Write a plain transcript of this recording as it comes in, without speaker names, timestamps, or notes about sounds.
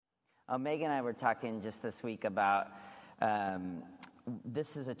Megan and I were talking just this week about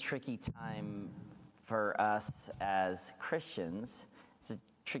this is a tricky time for us as Christians. It's a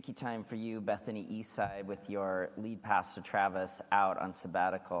tricky time for you, Bethany Eastside, with your lead pastor, Travis, out on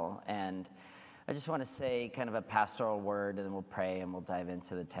sabbatical. And I just want to say kind of a pastoral word, and then we'll pray and we'll dive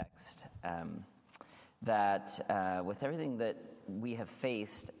into the text. That with everything that we have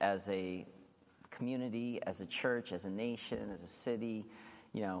faced as a community, as a church, as a nation, as a city,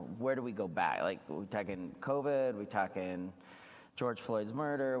 where do we go back? Like, we talking COVID? We talking George Floyd's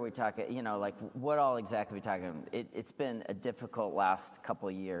murder? We talking, what all exactly we talking? It's been a difficult last couple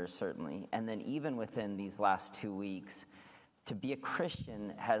of years, certainly. And then even within these last 2 weeks, to be a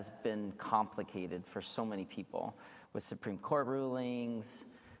Christian has been complicated for so many people, with Supreme Court rulings,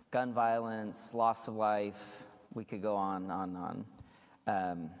 gun violence, loss of life. We could go on.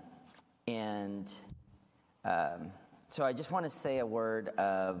 So I just want to say a word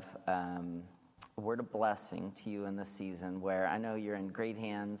of blessing to you in this season, where I know you're in great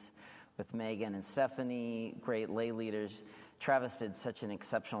hands with Megan and Stephanie, great lay leaders. Travis did such an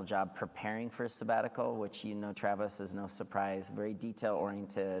exceptional job preparing for a sabbatical, which Travis is no surprise, very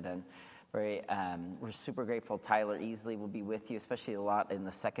detail-oriented and very. We're super grateful. Tyler Easley will be with you, especially a lot in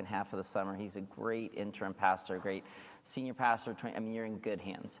the second half of the summer. He's a great interim pastor, great senior pastor. You're in good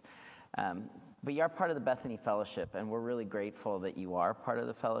hands. But you are part of the Bethany Fellowship, and we're really grateful that you are part of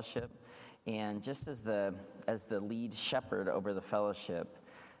the fellowship. And just as the lead shepherd over the fellowship,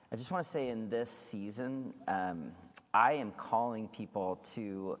 I just want to say in this season, I am calling people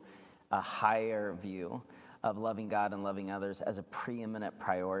to a higher view of loving God and loving others as a preeminent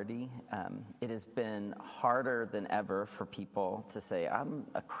priority. It has been harder than ever for people to say, I'm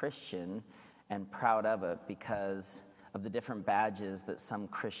a Christian, and proud of it because of the different badges that some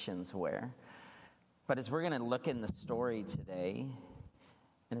Christians wear. But as we're going to look in the story today,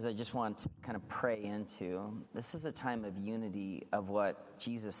 and as I just want to kind of pray into, this is a time of unity of what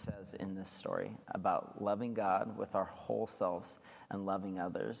Jesus says in this story about loving God with our whole selves and loving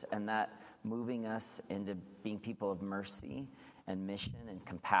others, and that moving us into being people of mercy and mission and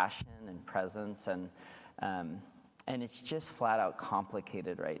compassion and presence. And it's just flat out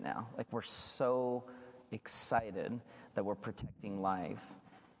complicated right now. Like, we're so excited that we're protecting life,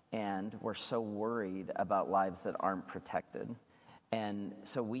 and we're so worried about lives that aren't protected. And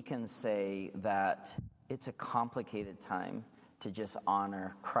so we can say that it's a complicated time to just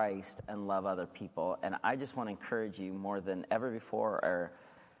honor Christ and love other people. And I just want to encourage you more than ever before, or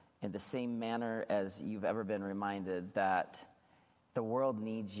in the same manner as you've ever been reminded, that the world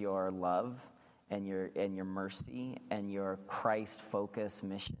needs your love and your mercy and your Christ-focused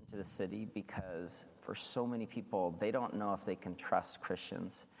mission to the city, because for so many people, they don't know if they can trust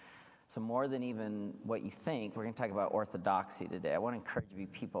Christians. So more than even what you think, we're going to talk about orthodoxy today. I want to encourage you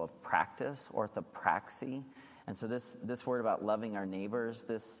to be people of practice, orthopraxy. And so this word about loving our neighbors,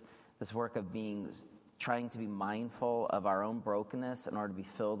 this work of trying to be mindful of our own brokenness in order to be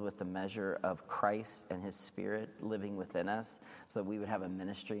filled with the measure of Christ and His Spirit living within us, so that we would have a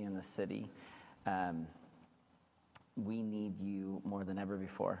ministry in the city. We need you more than ever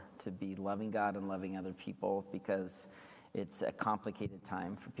before to be loving God and loving other people, because it's a complicated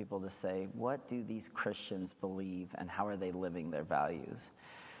time for people to say, what do these Christians believe and how are they living their values?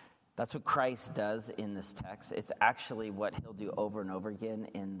 That's what Christ does in this text. It's actually what He'll do over and over again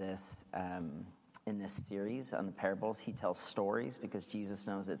in this series on the parables. He tells stories because Jesus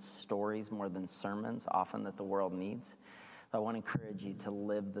knows it's stories more than sermons often that the world needs. So I want to encourage you to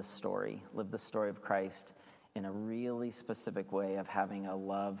live the story of Christ in a really specific way of having a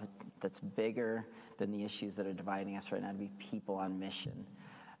love that's bigger than the issues that are dividing us right now, to be people on mission.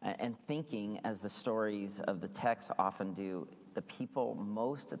 And thinking, as the stories of the text often do, the people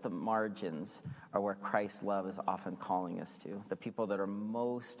most at the margins are where Christ's love is often calling us to. The people that are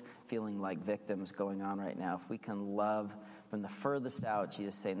most feeling like victims going on right now. If we can love from the furthest out,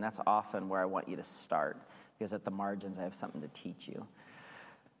 Jesus is saying, that's often where I want you to start, because at the margins I have something to teach you.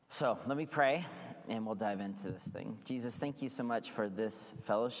 So let me pray, and we'll dive into this thing. Jesus, thank you so much for this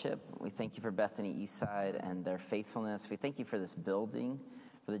fellowship. We thank you for Bethany Eastside and their faithfulness. We thank you for this building,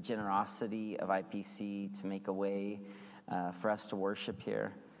 for the generosity of IPC to make a way for us to worship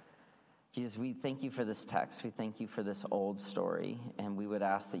here. Jesus, we thank you for this text. We thank you for this old story, and we would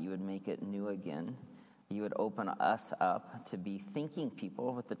ask that you would make it new again. You would open us up to be thinking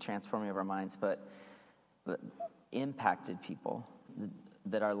people with the transforming of our minds, but impacted people,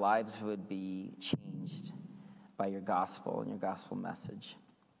 that our lives would be changed by your gospel and your gospel message.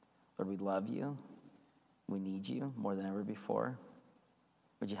 Lord, we love you. We need you more than ever before.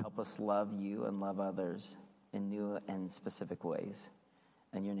 Would you help us love you and love others in new and specific ways?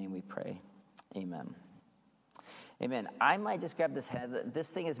 In your name we pray. Amen. Amen. I might just grab this head. This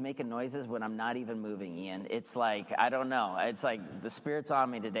thing is making noises when I'm not even moving, Ian. It's like, I don't know. It's like the Spirit's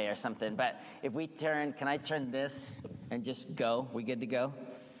on me today or something. But if we can I turn this and just go? We good to go?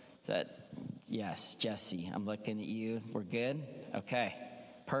 Yes, Jesse, I'm looking at you. We're good? Okay.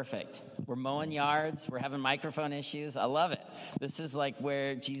 Perfect. We're mowing yards. We're having microphone issues. I love it. This is like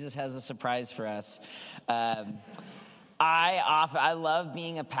where Jesus has a surprise for us. I love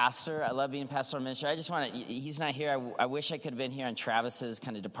being a pastor. I love being pastoral minister. I just want to, he's not here. I wish I could have been here on Travis's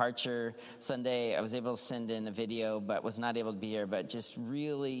kind of departure Sunday. I was able to send in a video, but was not able to be here. But just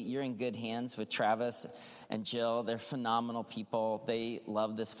really, you're in good hands with Travis and Jill. They're phenomenal people. They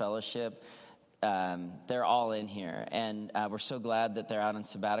love this fellowship. They're all in here, and we're so glad that they're out on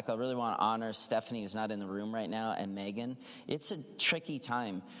sabbatical. I really want to honor Stephanie, who's not in the room right now, and Megan. It's a tricky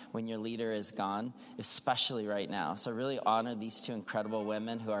time when your leader is gone, especially right now. So really honor these two incredible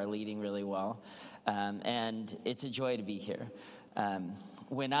women who are leading really well, and it's a joy to be here.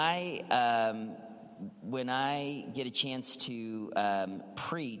 When I get a chance to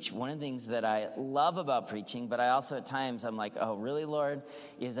preach, one of the things that I love about preaching, but I also at times I'm like, oh, really, Lord,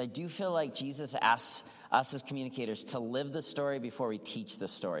 is I do feel like Jesus asks us as communicators to live the story before we teach the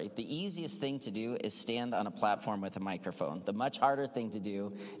story. The easiest thing to do is stand on a platform with a microphone. The much harder thing to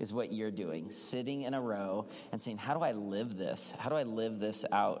do is what you're doing, sitting in a row and saying, how do I live this? How do I live this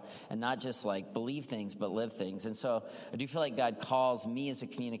out? And not just like believe things, but live things. And so I do feel like God calls me as a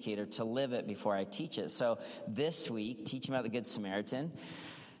communicator to live it before I teach it. So this week, teaching about the Good Samaritan,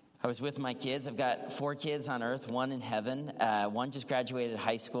 I was with my kids. I've got 4 kids on earth, 1 in heaven. One just graduated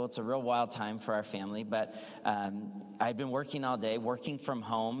high school. It's a real wild time for our family. But I've been working all day, working from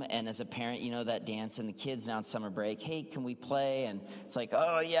home. And as a parent, you know that dance. And the kids now on summer break, hey, can we play? And it's like,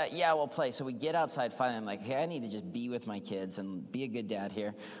 oh, yeah, we'll play. So we get outside finally. I'm like, hey, I need to just be with my kids and be a good dad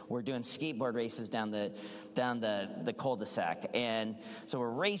here. We're doing skateboard races down the cul-de-sac. And so we're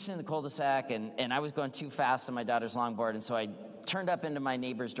racing the cul-de-sac. And I was going too fast on my daughter's longboard. And so I turned up into my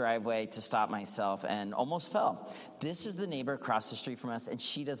neighbor's driveway to stop myself and almost fell. This is the neighbor across the street from us, and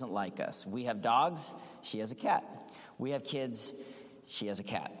she doesn't like us. We have dogs. She has a cat. We have kids. She has a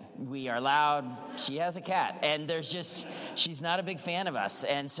cat. We are loud. She has a cat. And she's not a big fan of us.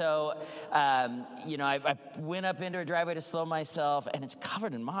 And so, I went up into her driveway to slow myself, and it's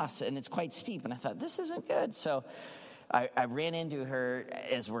covered in moss, and it's quite steep. And I thought, this isn't good. So I ran into her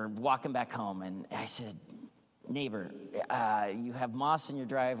as we're walking back home, and I said, neighbor, you have moss in your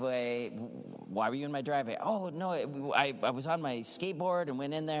driveway. Why were you in my driveway? Oh, no, I was on my skateboard and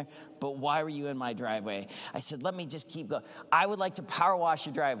went in there, but why were you in my driveway? I said, let me just keep going. I would like to power wash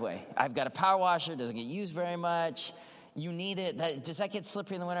your driveway. I've got a power washer, doesn't get used very much. You need it. Does that get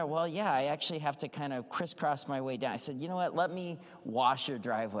slippery in the winter? Well, yeah, I actually have to kind of crisscross my way down. I said, you know what, let me wash your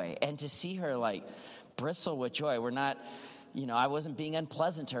driveway. And to see her like bristle with joy, we're not... I wasn't being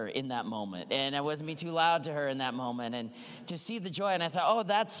unpleasant to her in that moment, and I wasn't being too loud to her in that moment, and to see the joy, and I thought, oh,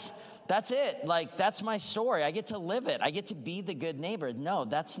 that's it. Like, that's my story. I get to live it. I get to be the good neighbor. No,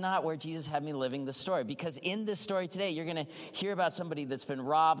 that's not where Jesus had me living the story, because in this story today, you're going to hear about somebody that's been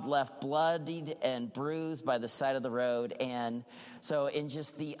robbed, left bloodied and bruised by the side of the road. And so in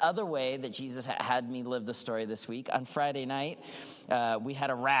just the other way that Jesus had me live the story this week, on Friday night, we had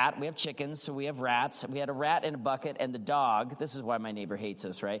a rat. We have chickens, so we have rats. We had a rat in a bucket, and the dog, this is why my neighbor hates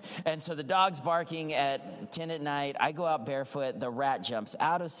us, right? And so the dog's barking at 10 at night. I go out barefoot. The rat jumps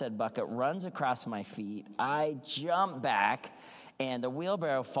out of said bucket, runs across my feet. I jump back, and the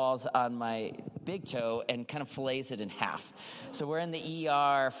wheelbarrow falls on my big toe and kind of fillets it in half. So we're in the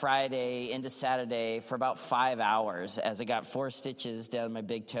ER Friday into Saturday for about 5 hours as I got 4 stitches down my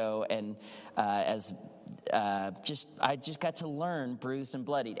big toe, and I just got to learn bruised and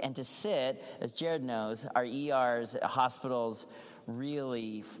bloodied. And to sit, as Jared knows, our ERs, hospitals,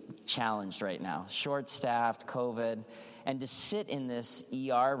 really challenged right now. Short-staffed, COVID. And to sit in this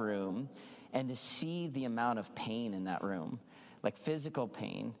ER room and to see the amount of pain in that room, like physical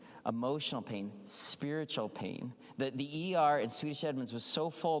pain, emotional pain, spiritual pain. The ER in Swedish Edmonds was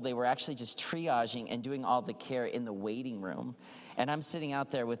so full, they were actually just triaging and doing all the care in the waiting room. And I'm sitting out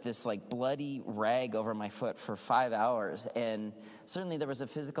there with this like bloody rag over my foot for 5 hours. And certainly there was a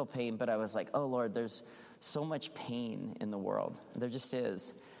physical pain, but I was like, oh, Lord, there's so much pain in the world. There just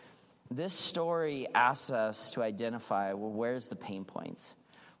is. This story asks us to identify, well, where's the pain points?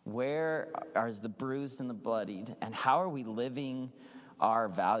 Where are the bruised and the bloodied? And how are we living our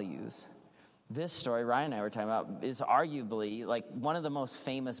values? This story, Ryan and I were talking about, is arguably like one of the most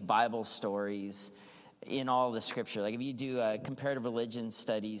famous Bible stories in all the scripture. Like if you do a comparative religion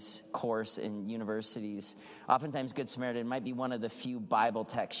studies course in universities, oftentimes Good Samaritan might be one of the few Bible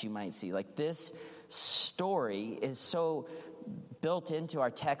texts you might see. Like this story is so built into our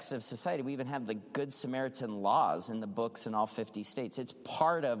text of society. We even have the Good Samaritan laws in the books in all 50 states. It's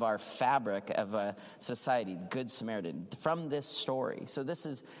part of our fabric of a society, Good Samaritan, from this story. So this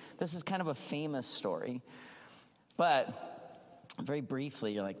is kind of a famous story. But very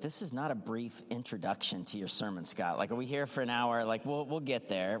briefly, you're like, this is not a brief introduction to your sermon, Scott. Like, are we here for an hour? Like, we'll get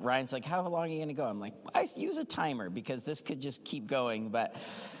there. Ryan's like, how long are you going to go? I'm like, I use a timer because this could just keep going. But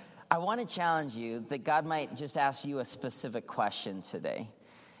I want to challenge you that God might just ask you a specific question today.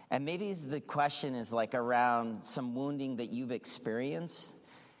 And maybe the question is like around some wounding that you've experienced.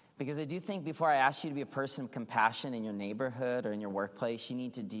 Because I do think before I ask you to be a person of compassion in your neighborhood or in your workplace, you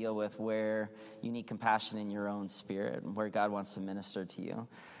need to deal with where you need compassion in your own spirit and where God wants to minister to you.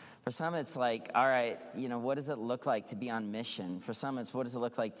 For some, it's like, all right, what does it look like to be on mission? For some, it's what does it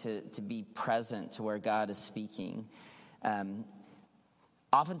look like to be present to where God is speaking?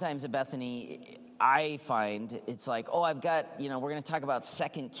 Oftentimes at Bethany, I find it's like, I've got, we're going to talk about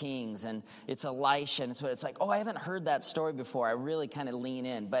 2 Kings, and it's Elisha, and it's like, I haven't heard that story before. I really kind of lean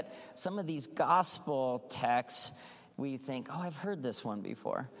in. But some of these gospel texts, we think, I've heard this one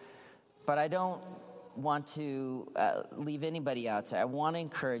before. But I don't want to leave anybody out there. I want to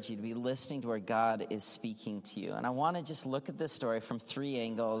encourage you to be listening to where God is speaking to you. And I want to just look at this story from 3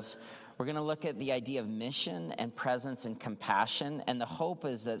 angles. We're going to look at the idea of mission and presence and compassion. And the hope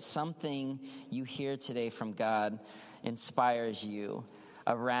is that something you hear today from God inspires you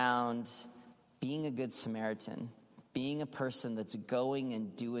around being a good Samaritan, being a person that's going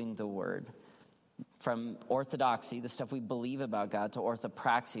and doing the word. From orthodoxy, the stuff we believe about God, to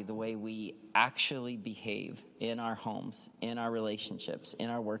orthopraxy, the way we actually behave in our homes, in our relationships, in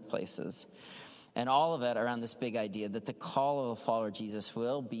our workplaces. And all of it around this big idea that the call of a follower of Jesus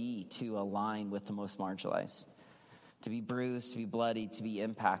will be to align with the most marginalized, to be bruised, to be bloodied, to be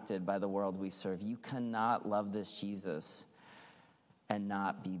impacted by the world we serve. You cannot love this Jesus and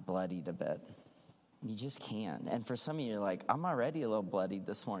not be bloodied a bit. You just can't. And for some of you, you're like, I'm already a little bloodied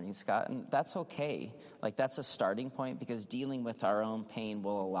this morning, Scott. And that's okay. Like, that's a starting point, because dealing with our own pain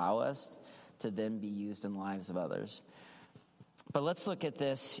will allow us to then be used in the lives of others. But let's look at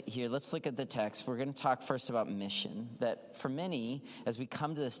this here. Let's look at the text. We're going to talk first about mission. That for many, as we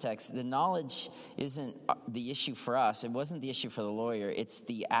come to this text, the knowledge isn't the issue for us. It wasn't the issue for the lawyer. It's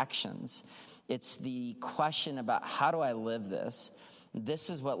the actions. It's the question about, how do I live this? This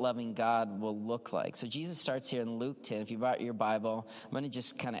is what loving God will look like. So Jesus starts here in Luke 10. If you brought your Bible, I'm going to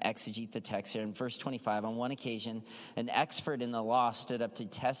just kind of exegete the text here. In verse 25, on one occasion, an expert in the law stood up to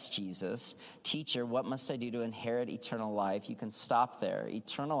test Jesus. Teacher, what must I do to inherit eternal life? You can stop there.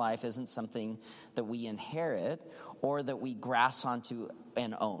 Eternal life isn't something that we inherit or that we grasp onto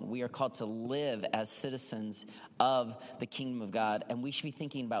and own. We are called to live as citizens of the kingdom of God, and we should be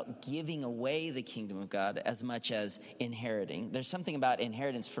thinking about giving away the kingdom of God as much as inheriting. There's something about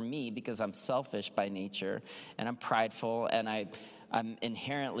inheritance for me, because I'm selfish by nature, and I'm prideful, and I'm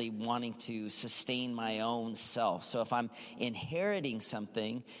inherently wanting to sustain my own self. So if I'm inheriting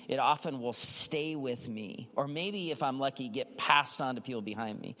something, it often will stay with me. Or maybe if I'm lucky, get passed on to people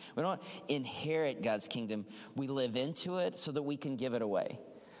behind me. We don't inherit God's kingdom. We live into it so that we can give it away.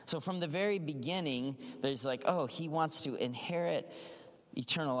 So from the very beginning, there's like, he wants to inherit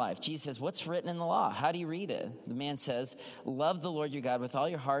eternal life. Jesus says, what's written in the law? How do you read it? The man says, love the Lord your God with all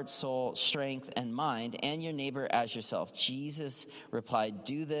your heart, soul, strength, and mind, and your neighbor as yourself. Jesus replied,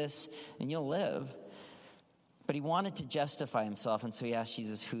 do this and you'll live. But he wanted to justify himself, and so he asked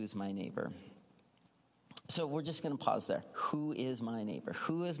Jesus, who's my neighbor? So we're just going to pause there. Who is my neighbor?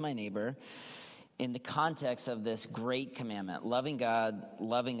 Who is my neighbor in the context of this great commandment, loving God,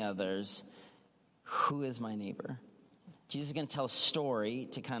 loving others? Who is my neighbor? Jesus is going to tell a story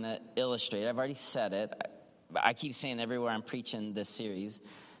to kind of illustrate. I've already said it. I keep saying everywhere I'm preaching this series,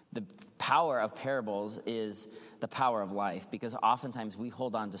 the power of parables is the power of life, because oftentimes we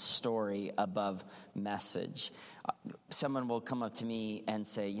hold on to story above message. Someone will come up to me and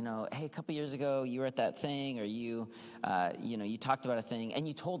say, hey, a couple years ago you were at that thing, or you talked about a thing, and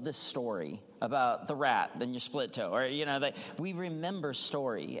you told this story about the rat, then your split toe, or that we remember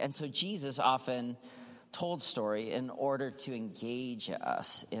story. And so Jesus often told story in order to engage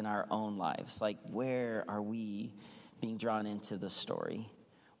us in our own lives. Like, where are we being drawn into the story?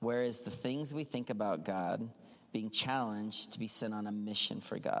 Where is the things we think about God being challenged to be sent on a mission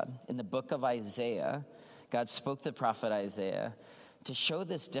for God? In the book of Isaiah, God spoke to the prophet Isaiah to show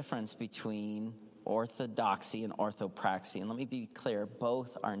this difference between orthodoxy and orthopraxy. And let me be clear,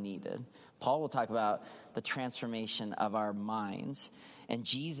 both are needed. Paul will talk about the transformation of our minds. And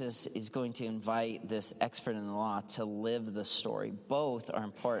Jesus is going to invite this expert in the law to live the story. Both are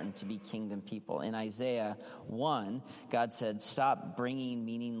important to be kingdom people. In Isaiah 1, God said, "Stop bringing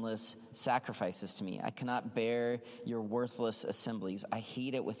meaningless sacrifices to me. I cannot bear your worthless assemblies. I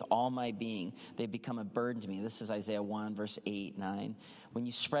hate it with all my being. They become a burden to me." This is Isaiah 1, verse 8, 9. When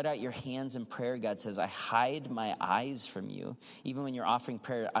you spread out your hands in prayer, God says, "I hide my eyes from you." Even when you're offering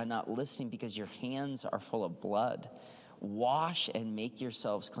prayer, I'm not listening because your hands are full of blood. Wash and make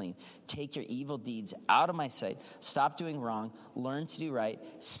yourselves clean. Take your evil deeds out of my sight. Stop doing wrong. Learn to do right.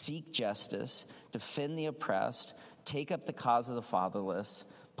 Seek justice. Defend the oppressed. Take up the cause of the fatherless.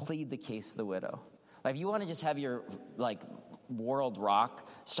 Plead the case of the widow. If you want to just have your world rock,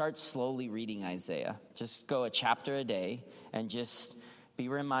 start slowly reading Isaiah. Just go a chapter a day and just be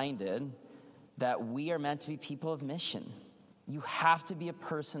reminded that we are meant to be people of mission. You have to be a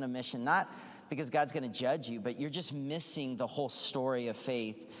person of mission, not because God's going to judge you, but you're just missing the whole story of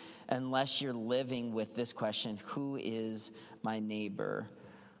faith unless you're living with this question: who is my neighbor?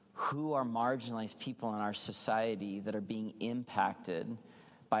 Who are marginalized people in our society that are being impacted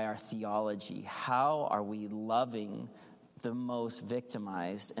by our theology? How are we loving the most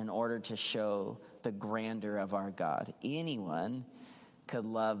victimized in order to show the grandeur of our God? Anyone could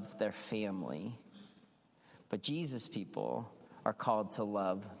love their family, but Jesus people are called to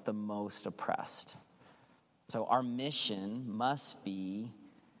love the most oppressed. So our mission must be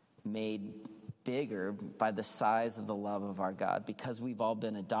made bigger by the size of the love of our God, because we've all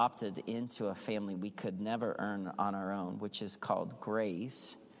been adopted into a family we could never earn on our own, which is called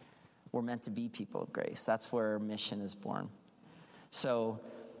grace. We're meant to be people of grace. That's where mission is born. So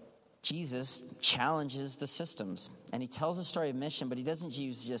Jesus challenges the systems, and he tells the story of mission, but he doesn't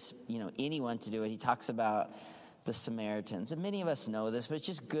use just anyone to do it. He talks about the Samaritans. And many of us know this, but it's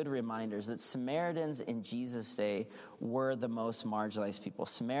just good reminders that Samaritans in Jesus' day were the most marginalized people.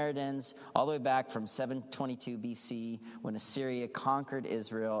 Samaritans, all the way back from 722 BC, when Assyria conquered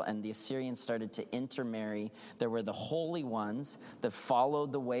Israel and the Assyrians started to intermarry, there were the holy ones that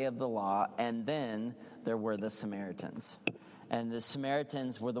followed the way of the law, and then there were the Samaritans. And the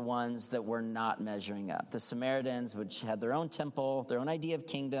Samaritans were the ones that were not measuring up. The Samaritans, which had their own temple, their own idea of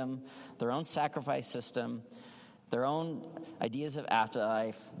kingdom, their own sacrifice system, their own ideas of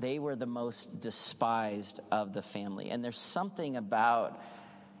afterlife, they were the most despised of the family. And there's something about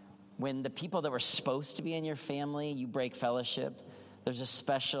when the people that were supposed to be in your family, you break fellowship, there's a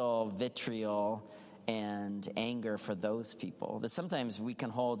special vitriol and anger for those people that sometimes we can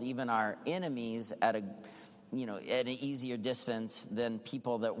hold even our enemies at an easier distance than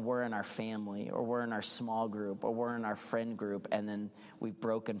people that were in our family or were in our small group or were in our friend group, and then we've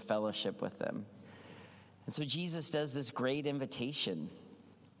broken fellowship with them. And so Jesus does this great invitation.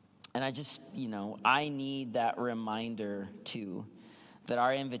 And I need that reminder too, that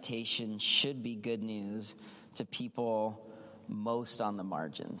our invitation should be good news to people most on the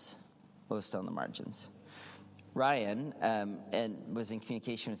margins. Ryan was in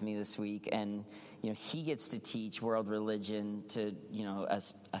communication with me this week, and he gets to teach world religion to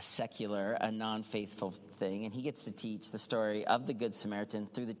a secular, a non-faithful thing, and he gets to teach the story of the Good Samaritan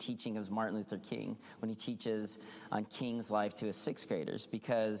through the teaching of Martin Luther King when he teaches on King's life to his sixth graders.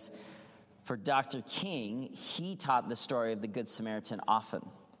 Because for Dr. King, he taught the story of the Good Samaritan often.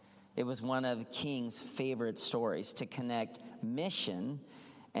 It was one of King's favorite stories to connect mission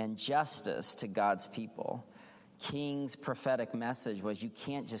and justice to God's people. King's prophetic message was, you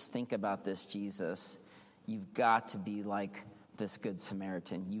can't just think about this Jesus. You've got to be like this Good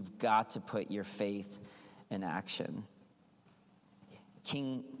Samaritan. You've got to put your faith in action.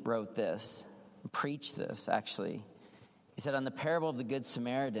 King wrote this, preached this actually. He said, on the parable of the Good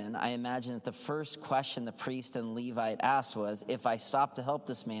Samaritan, I imagine that the first question the priest and Levite asked was, if I stop to help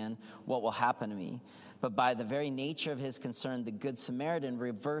this man, what will happen to me? But by the very nature of his concern, the Good Samaritan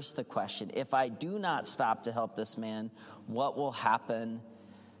reversed the question. If I do not stop to help this man, what will happen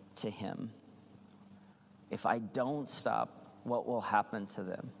to him? If I don't stop, what will happen to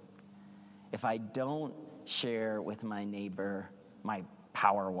them? If I don't share with my neighbor my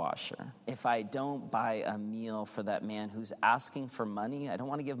power washer, if I don't buy a meal for that man who's asking for money, I don't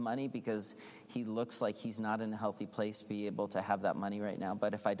want to give money because he looks like he's not in a healthy place to be able to have that money right now.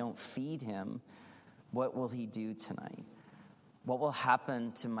 But if I don't feed him, what will he do tonight? What will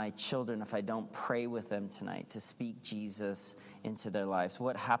happen to my children if I don't pray with them tonight to speak Jesus into their lives?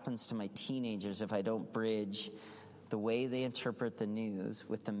 What happens to my teenagers if I don't bridge the way they interpret the news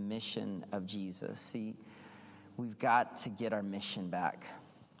with the mission of Jesus? See, we've got to get our mission back.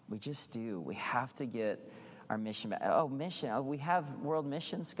 We just do. We have to get our mission back. Oh, mission. Oh, we have world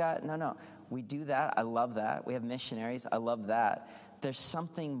mission, Scott? No. We do that. I love that. We have missionaries. I love that. There's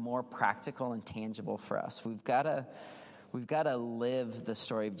something more practical and tangible for us. We've got to live the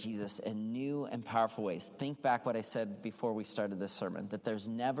story of Jesus in new and powerful ways. Think back what I said before we started this sermon, that there's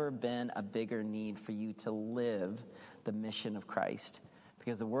never been a bigger need for you to live the mission of Christ,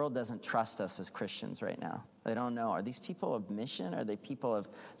 because the world doesn't trust us as Christians right now. They don't know. Are these people of mission? Are they people of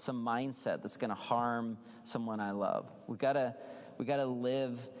some mindset that's going to harm someone I love? We got to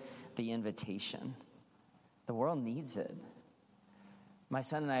live the invitation. The world needs it. My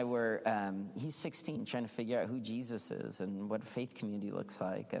son and I were, he's 16, trying to figure out who Jesus is and what a faith community looks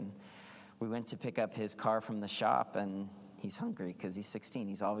like. And we went to pick up his car from the shop, and he's hungry because he's 16.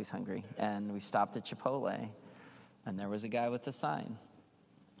 He's always hungry. And we stopped at Chipotle, and there was a guy with a sign.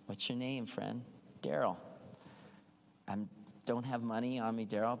 What's your name, friend? Daryl. I don't have money on me,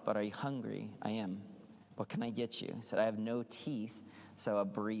 Daryl, but are you hungry? I am. What can I get you? He said, I have no teeth, so a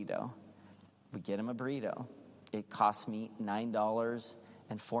burrito. We get him a burrito. It cost me $9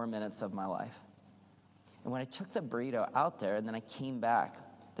 and 4 minutes of my life. And when I took the burrito out there and then I came back,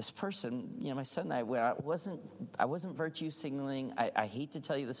 this person, my son and I wasn't virtue signaling. I hate to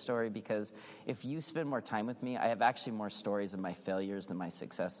tell you the story, because if you spend more time with me, I have actually more stories of my failures than my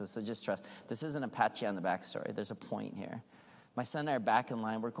successes. So just trust. This isn't a pat you on the back story. There's a point here. My son and I are back in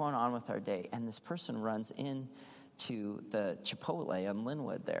line. We're going on with our day. And this person runs into the Chipotle on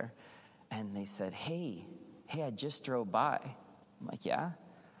Linwood there. And they said, hey, I just drove by. I'm like, yeah?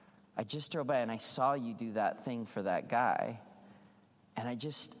 I just drove by and I saw you do that thing for that guy. And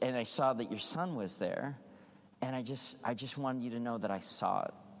I saw that your son was there. And I just wanted you to know that I saw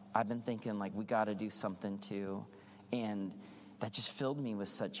it. I've been thinking, like, we got to do something too. And that just filled me with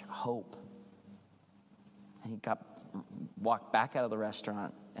such hope. And he walked back out of the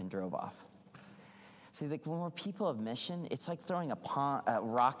restaurant and drove off. See, like, when we're people of mission, it's like throwing a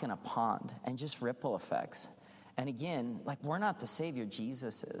rock in a pond and just ripple effects. And again, like, we're not the Savior,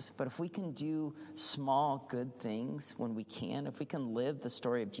 Jesus is. But if we can do small, good things when we can, if we can live the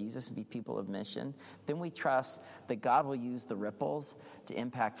story of Jesus and be people of mission, then we trust that God will use the ripples to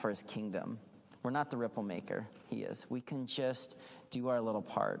impact for his kingdom. We're not the ripple maker. He is. We can just do our little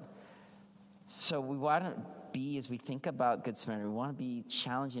part. So we want to be, as we think about Good Samaritan, we want to be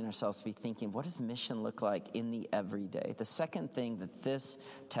challenging ourselves to be thinking, what does mission look like in the everyday? The second thing that this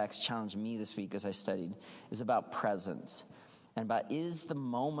text challenged me this week as I studied is about presence, and about is the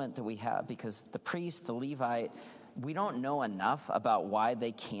moment that we have, because the priest, the Levite, we don't know enough about why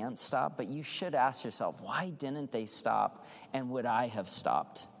they can't stop, but you should ask yourself, why didn't they stop, and would I have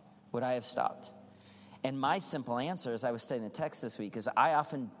stopped? Would I have stopped? And my simple answer, as I was studying the text this week, is I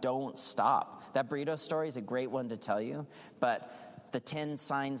often don't stop. That burrito story is a great one to tell you, but the 10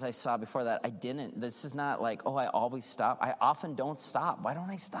 signs I saw before that, I didn't. This is not like, I always stop. I often don't stop. Why don't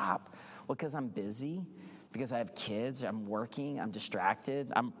I stop? Well, because I'm busy, because I have kids, I'm working, I'm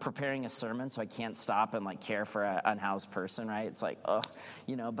distracted. I'm preparing a sermon, so I can't stop and, care for an unhoused person, right? It's like,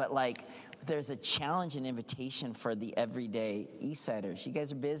 but, there's a challenge and invitation for the everyday Eastsiders. You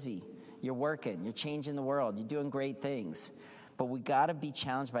guys are busy. You're working, you're changing the world, you're doing great things. But we got to be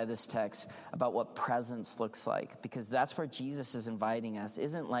challenged by this text about what presence looks like, because that's where Jesus is inviting us.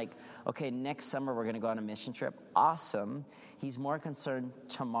 Isn't like, okay, next summer we're going to go on a mission trip. Awesome. He's more concerned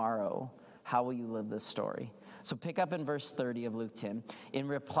tomorrow. How will you live this story? So pick up in verse 30 of Luke 10. In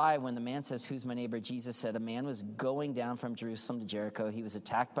reply, when the man says, who's my neighbor? Jesus said, a man was going down from Jerusalem to Jericho. He was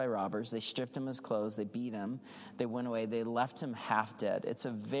attacked by robbers. They stripped him of his clothes. They beat him. They went away. They left him half dead. It's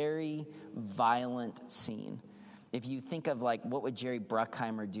a very violent scene. If you think of what would Jerry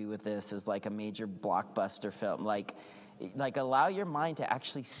Bruckheimer do with this as a major blockbuster film, like allow your mind to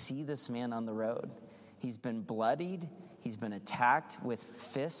actually see this man on the road. He's been bloodied. He's been attacked with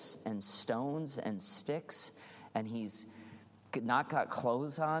fists and stones and sticks, and he's not got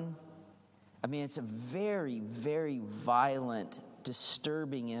clothes on. I mean, it's a very, very violent,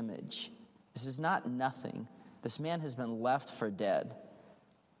 disturbing image. This is not nothing. This man has been left for dead.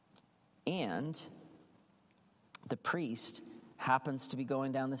 And the priest happens to be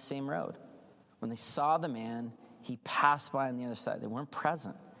going down the same road. When they saw the man, he passed by on the other side. They weren't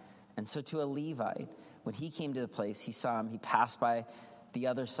present. And so to a Levite, when he came to the place, he saw him, he passed by the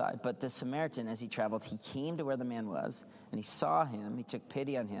other side. But the Samaritan, as he traveled, he came to where the man was, and he saw him. He took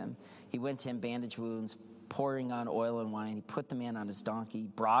pity on him. He went to him, bandaged wounds, pouring on oil and wine. He put the man on his donkey,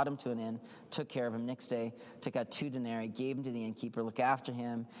 brought him to an inn, took care of him. Next day, took out 2 denarii, gave him to the innkeeper. Look after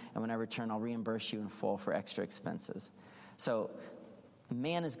him, and when I return, I'll reimburse you in full for extra expenses. So A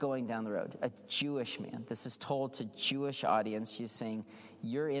man is going down the road, a Jewish man. This is told to Jewish audience. She's saying,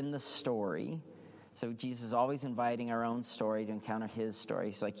 you're in the story. So Jesus is always inviting our own story to encounter his story.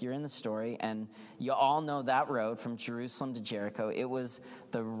 He's like, you're in the story, and you all know that road from Jerusalem to Jericho. It was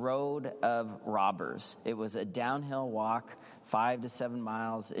the road of robbers. It was a downhill walk, 5 to 7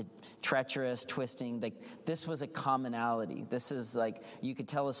 miles, treacherous, twisting. Like, this was a commonality. This is like, you could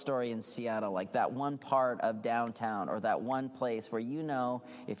tell a story in Seattle, like that one part of downtown or that one place where you know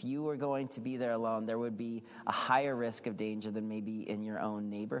if you were going to be there alone, there would be a higher risk of danger than maybe in your own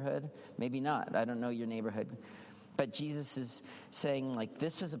neighborhood. Maybe not. I don't know your neighborhood. But Jesus is saying, like,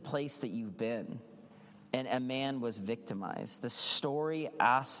 this is a place that you've been. And a man was victimized. The story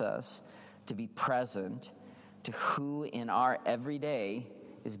asks us to be present to who in our everyday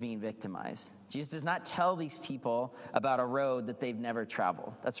is being victimized. Jesus does not tell these people about a road that they've never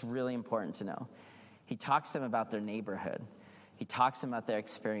traveled. That's really important to know. He talks to them about their neighborhood. He talks to them about their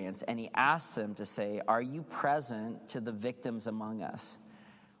experience, and he asks them to say, are you present to the victims among us?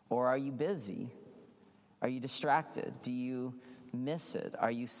 Or are you busy? Are you distracted? Do you miss it?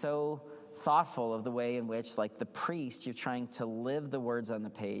 Are you so thoughtful of the way in which, like the priest, you're trying to live the words on the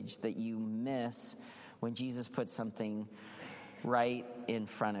page that you miss when Jesus puts something right in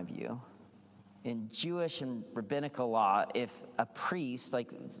front of you? In Jewish and rabbinical law, if a priest,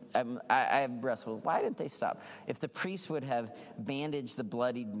 like I wrestled, why didn't they stop? If the priest would have bandaged the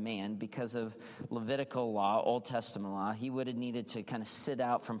bloodied man because of Levitical law, Old Testament law, he would have needed to kind of sit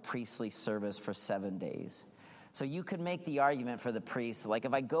out from priestly service for 7 days. So you could make the argument for the priest, like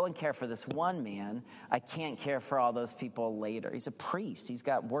if I go and care for this one man, I can't care for all those people later. He's a priest. He's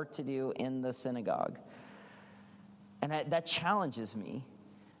got work to do in the synagogue. And that challenges me.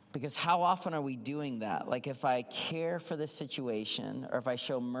 Because how often are we doing that? Like if I care for this situation, or if I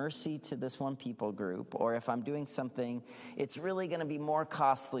show mercy to this one people group, or if I'm doing something, it's really going to be more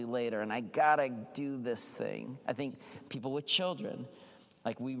costly later, and I got to do this thing. I think people with children,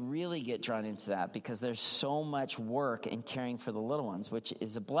 like we really get drawn into that because there's so much work in caring for the little ones, which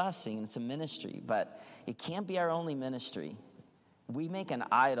is a blessing, and it's a ministry, but it can't be our only ministry. We make an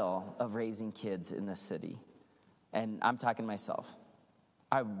idol of raising kids in this city, and I'm talking to myself.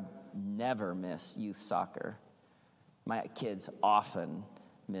 I never miss youth soccer. My kids often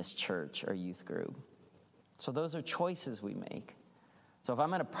miss church or youth group. So those are choices we make. So if I'm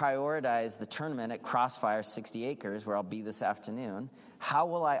going to prioritize the tournament at Crossfire 60 Acres, where I'll be this afternoon, how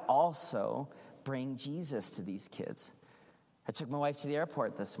will I also bring Jesus to these kids? I took my wife to the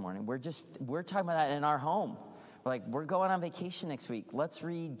airport this morning. We're talking about that in our home. We're going on vacation next week. Let's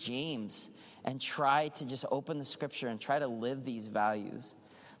read James and try to just open the scripture and try to live these values.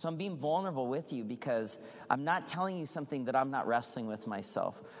 So I'm being vulnerable with you because I'm not telling you something that I'm not wrestling with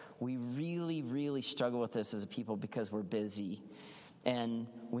myself. We really, really struggle with this as a people because we're busy. And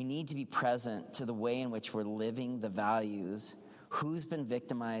we need to be present to the way in which we're living the values. Who's been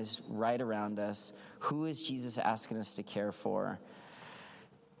victimized right around us? Who is Jesus asking us to care for?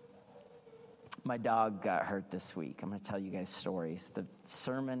 My dog got hurt this week. I'm going to tell you guys stories. The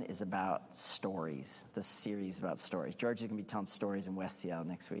sermon is about stories. The series about stories. George is going to be telling stories in West Seattle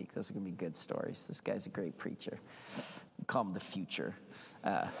next week. Those are going to be good stories. This guy's a great preacher. We call him the future.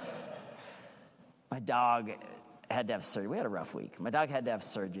 My dog had to have surgery. We had a rough week. My dog had to have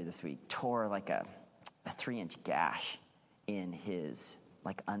surgery this week. Tore like a 3-inch gash in his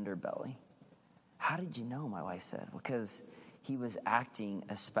underbelly. How did you know? My wife said. Because he was acting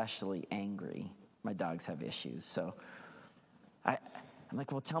especially angry. My dogs have issues. So I'm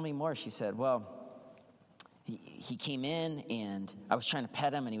like, well, tell me more. She said, well, he came in and I was trying to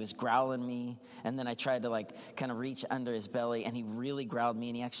pet him and he was growling me. And then I tried to kind of reach under his belly and he really growled me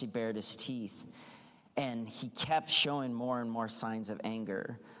and he actually bared his teeth. And he kept showing more and more signs of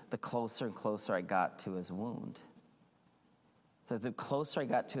anger the closer and closer I got to his wound. So the closer I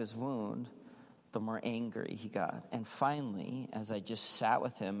got to his wound, the more angry he got. And finally, as I just sat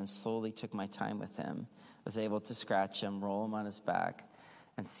with him and slowly took my time with him, I was able to scratch him, roll him on his back,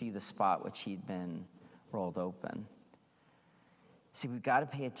 and see the spot which he'd been rolled open. See, we've got to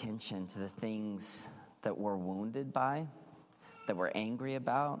pay attention to the things that we're wounded by, that we're angry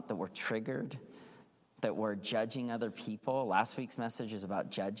about, that we're triggered, that we're judging other people. Last week's message is about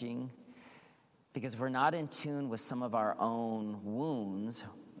judging. Because if we're not in tune with some of our own wounds,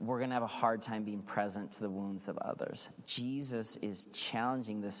 we're going to have a hard time being present to the wounds of others. Jesus is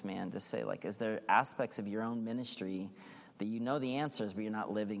challenging this man to say, is there aspects of your own ministry that you know the answers, but you're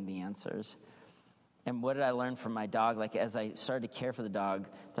not living the answers? And what did I learn from my dog? As I started to care for the dog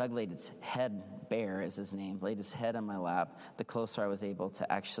laid its head, Bear is his name, laid his head on my lap, the closer I was able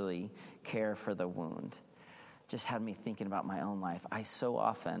to actually care for the wound. just had me thinking about my own life. I so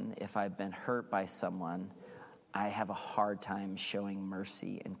often, if I've been hurt by someone, I have a hard time showing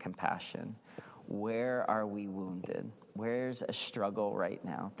mercy and compassion. Where are we wounded? Where's a struggle right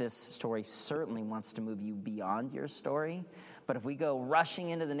now? This story certainly wants to move you beyond your story. But if we go rushing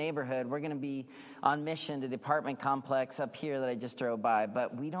into the neighborhood, we're going to be on mission to the apartment complex up here that I just drove by.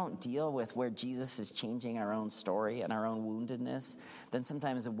 But we don't deal with where Jesus is changing our own story and our own woundedness. Then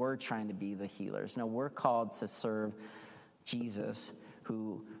sometimes we're trying to be the healers. No, we're called to serve Jesus,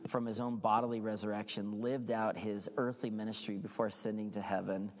 who from his own bodily resurrection lived out his earthly ministry before ascending to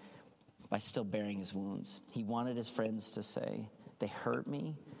heaven by still bearing his wounds. He wanted his friends to say, they hurt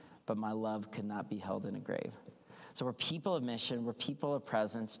me, but my love could not be held in a grave. So we're people of mission, we're people of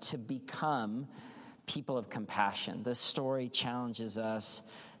presence to become people of compassion. This story challenges us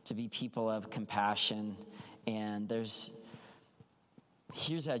to be people of compassion. And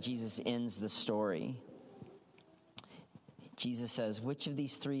here's how Jesus ends the story. Jesus says, which of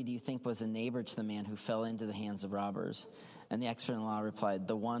these three do you think was a neighbor to the man who fell into the hands of robbers? And the expert in law replied,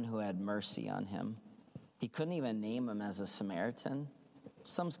 the one who had mercy on him. He couldn't even name him as a Samaritan.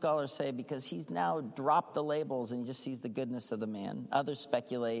 Some scholars say because he's now dropped the labels and he just sees the goodness of the man. Others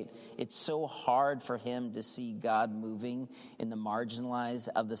speculate it's so hard for him to see God moving in the marginalized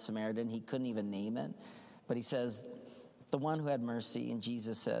of the Samaritan, he couldn't even name it. But he says, the one who had mercy, and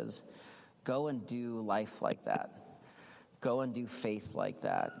Jesus says, go and do life like that. Go and do faith like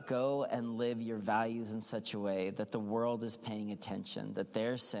that. Go and live your values in such a way that the world is paying attention, that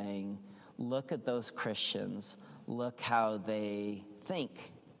they're saying, look at those Christians, look how they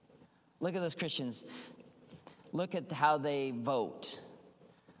think. Look at those Christians, look at how they vote.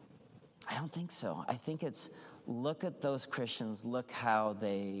 I don't think so. I think it's look at those Christians, look how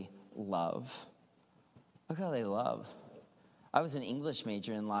they love. Look how they love. I was an English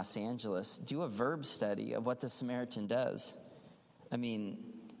major in Los Angeles. Do a verb study of what the Samaritan does. I mean,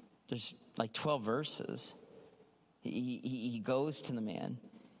 there's like 12 verses. He goes to the man.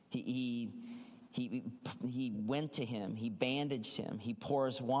 He went to him. He bandaged him. He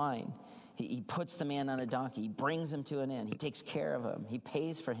pours wine. He puts the man on a donkey. He brings him to an inn. He takes care of him. He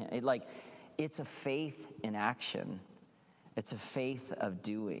pays for him. It's a faith in action. It's a faith of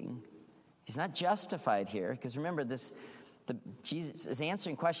doing. He's not justified here because remember Jesus is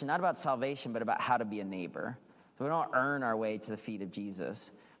answering a question not about salvation, but about how to be a neighbor. So we don't earn our way to the feet of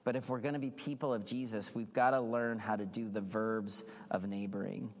Jesus. But if we're going to be people of Jesus, we've got to learn how to do the verbs of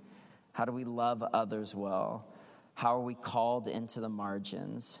neighboring. How do we love others well? How are we called into the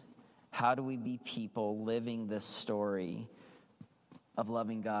margins? How do we be people living this story of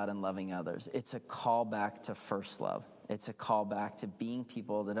loving God and loving others? It's a call back to first love. It's a call back to being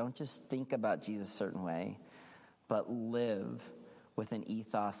people that don't just think about Jesus a certain way, but live with an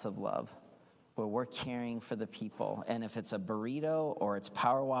ethos of love where we're caring for the people. And if it's a burrito or it's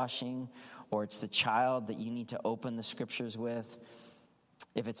power washing or it's the child that you need to open the scriptures with,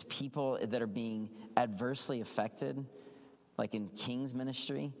 if it's people that are being adversely affected, like in King's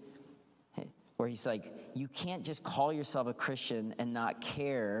ministry, where he's like, you can't just call yourself a Christian and not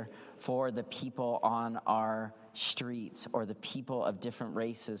care for the people on our streets or the people of different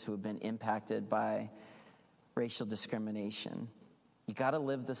races who have been impacted by racial discrimination. You got to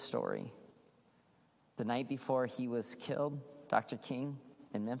live the story. The night before he was killed, Dr. King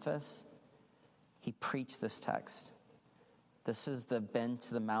in Memphis, he preached this text. This is the Been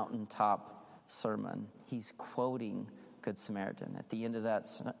to the Mountaintop sermon. He's quoting Good Samaritan at the end of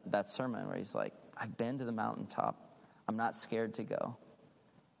that sermon where he's like, I've been to the mountaintop. I'm not scared to go.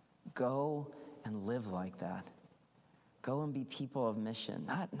 Go and live like that. Go and be people of mission.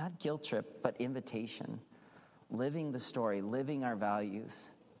 Not guilt trip, but invitation. Living the story, living our values.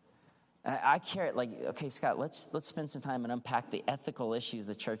 I care, okay, Scott, let's spend some time and unpack the ethical issues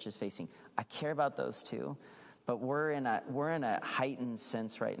the church is facing. I care about those too, but we're in a heightened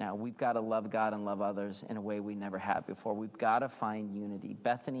sense right now. We've got to love God and love others in a way we never have before. We've got to find unity.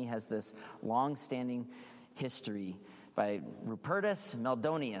 Bethany has this long-standing history by Rupertus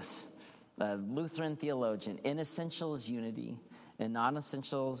Meldonius, a Lutheran theologian. In essentials, unity. In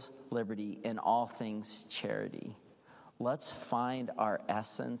non-essentials, liberty. In all things, charity. Let's find our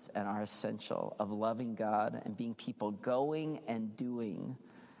essence and our essential of loving God and being people going and doing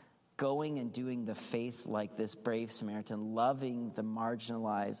the faith like this brave Samaritan, loving the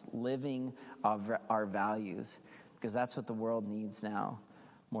marginalized, living our values, because that's what the world needs now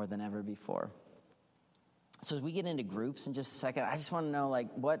more than ever before. So as we get into groups in just a second, I just want to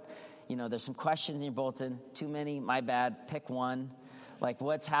know there's some questions in your bulletin. Too many, my bad, pick one.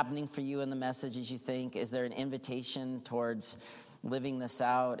 What's happening for you in the message as you think? Is there an invitation towards living this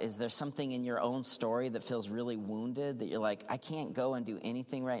out? Is there something in your own story that feels really wounded, that you're like, I can't go and do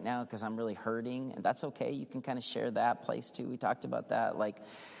anything right now because I'm really hurting? And that's okay. You can kind of share that place too. We talked about that. Like,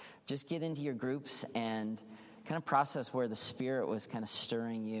 just get into your groups and kind of process where the Spirit was kind of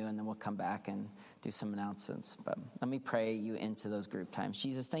stirring you, and then we'll come back and do some announcements. But let me pray you into those group times.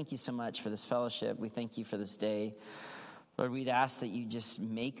 Jesus, thank you so much for this fellowship. We thank you for this day. Lord, we'd ask that you just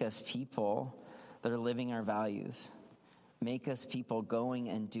make us people that are living our values. Make us people going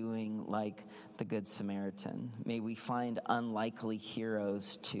and doing like the Good Samaritan. May we find unlikely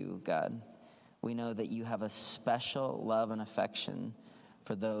heroes too, God. We know that you have a special love and affection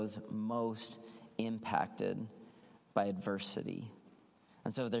for those most impacted by adversity.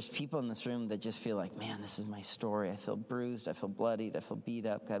 And so if there's people in this room that just feel like, man, this is my story. I feel bruised. I feel bloodied. I feel beat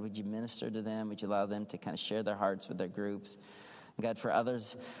up. God, would you minister to them? Would you allow them to kind of share their hearts with their groups? And God, for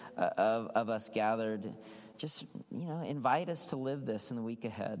others of us gathered, just, invite us to live this in the week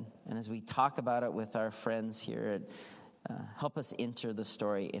ahead. And as we talk about it with our friends here, help us enter the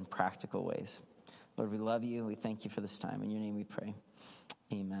story in practical ways. Lord, we love you. We thank you for this time. In your name we pray.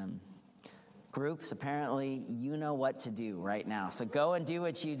 Amen. Groups, apparently you know what to do right now. So go and do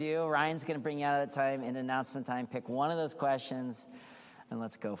what you do. Ryan's going to bring you out of that time in announcement time. Pick one of those questions and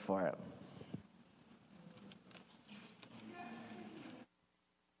let's go for it.